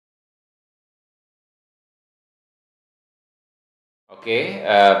Oke,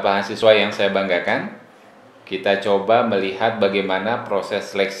 mahasiswa yang saya banggakan, kita coba melihat bagaimana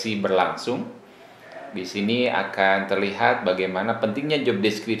proses seleksi berlangsung. Di sini akan terlihat bagaimana pentingnya job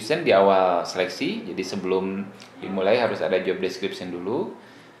description di awal seleksi. Jadi sebelum dimulai harus ada job description dulu.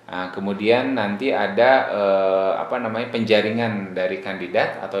 Kemudian nanti ada penjaringan dari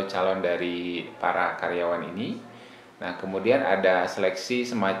kandidat atau calon dari para karyawan ini. Nah, kemudian ada seleksi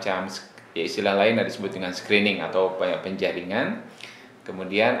semacam, ya istilah lain ada disebut dengan screening atau penjaringan.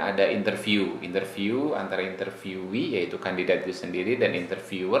 Kemudian ada interview antara interviewee yaitu kandidat itu sendiri dan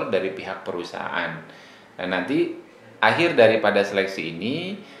interviewer dari pihak perusahaan. Dan nanti akhir daripada seleksi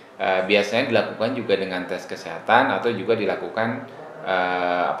ini biasanya dilakukan juga dengan tes kesehatan atau juga dilakukan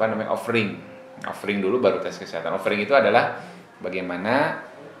offering dulu baru tes kesehatan. Offering itu adalah bagaimana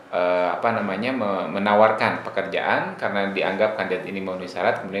menawarkan pekerjaan karena dianggap kandidat ini memenuhi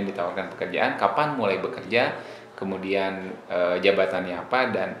syarat, kemudian ditawarkan pekerjaan, kapan mulai bekerja, kemudian jabatannya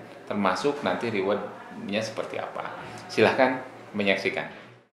apa, dan termasuk nanti rewardnya seperti apa. Silahkan menyaksikan.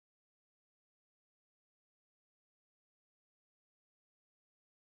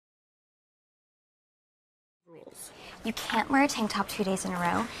 You can't wear a tank top 2 days in a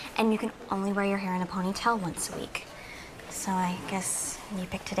row, and you can only wear your hair in a ponytail once a week. So I guess you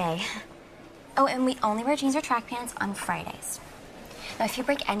pick today. Oh, and we only wear jeans or track pants on Fridays. Now, if you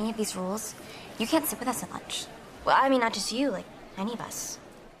break any of these rules, you can't sit with us at lunch. Well, I mean, not just you, like, any of us.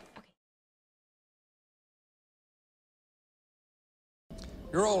 Okay.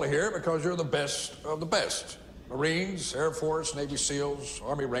 You're all here because you're the best of the best. Marines, Air Force, Navy SEALs,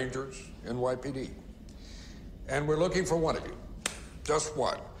 Army Rangers, NYPD. And we're looking for one of you. Just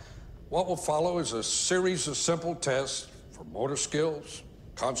one. What will follow is a series of simple tests for motor skills,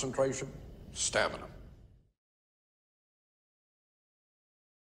 concentration, stamina.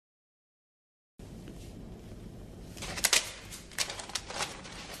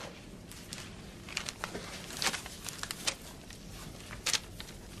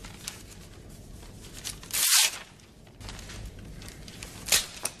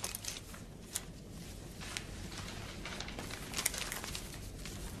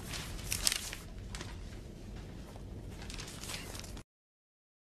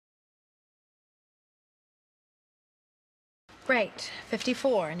 Right,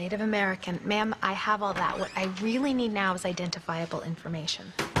 54, Native American. Ma'am, I have all that. What I really need now is identifiable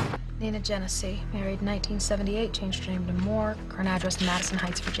information. Nina Genesee, married in 1978, changed her name to Moore, current address Madison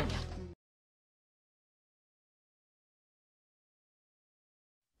Heights, Virginia.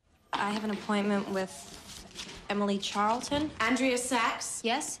 I have an appointment with Emily Charlton. Andrea Sachs?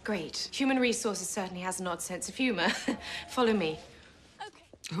 Yes? Great. Human Resources certainly has an odd sense of humor. Follow me. Okay.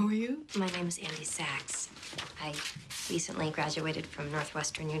 Who are you? My name is Andy Sachs. I recently graduated from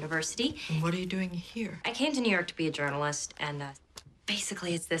Northwestern University. And what are you doing here? I came to New York to be a journalist, and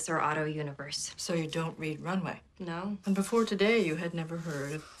basically it's this or Auto Universe. So you don't read Runway? No. And before today, you had never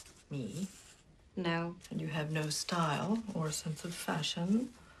heard of me? No. And you have no style or sense of fashion?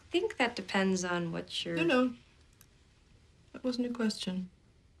 I think that depends on what you're... No. That wasn't a question.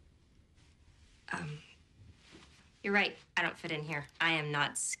 You're right. I don't fit in here. I am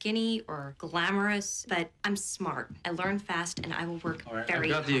not skinny or glamorous, but I'm smart. I learn fast, and I will work All right, very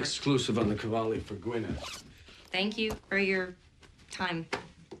I've got the hard. exclusive on the Cavalli for Gwyneth. Thank you for your time.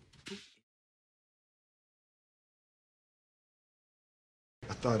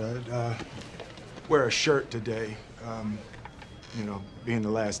 I thought I'd wear a shirt today, you know, being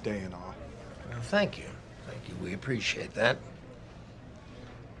the last day and all. Well, thank you. Thank you. We appreciate that.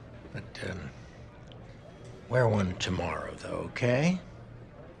 But, wear one tomorrow, though, okay?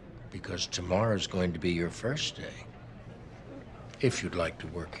 Because tomorrow's going to be your first day. If you'd like to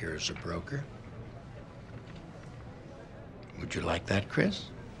work here as a broker. Would you like that,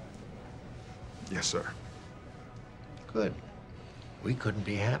 Chris? Yes, sir. Good. We couldn't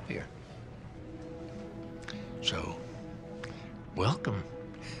be happier. So, welcome.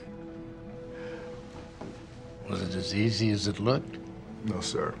 Was it as easy as it looked? No,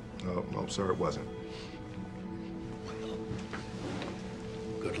 sir. No, sir, it wasn't.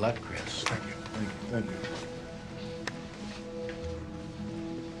 Good luck, Chris. Thank you. Thank you.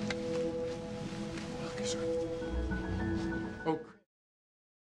 Okay, sir.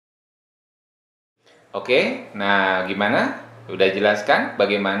 Oke, nah gimana? Udah jelaskan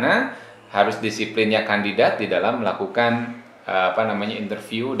bagaimana harus disiplinnya kandidat di dalam melakukan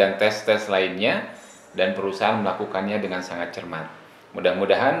interview dan tes-tes lainnya, dan perusahaan melakukannya dengan sangat cermat.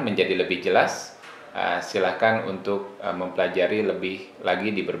 Mudah-mudahan menjadi lebih jelas. Silakan untuk mempelajari lebih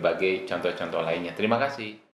lagi di berbagai contoh-contoh lainnya. Terima kasih.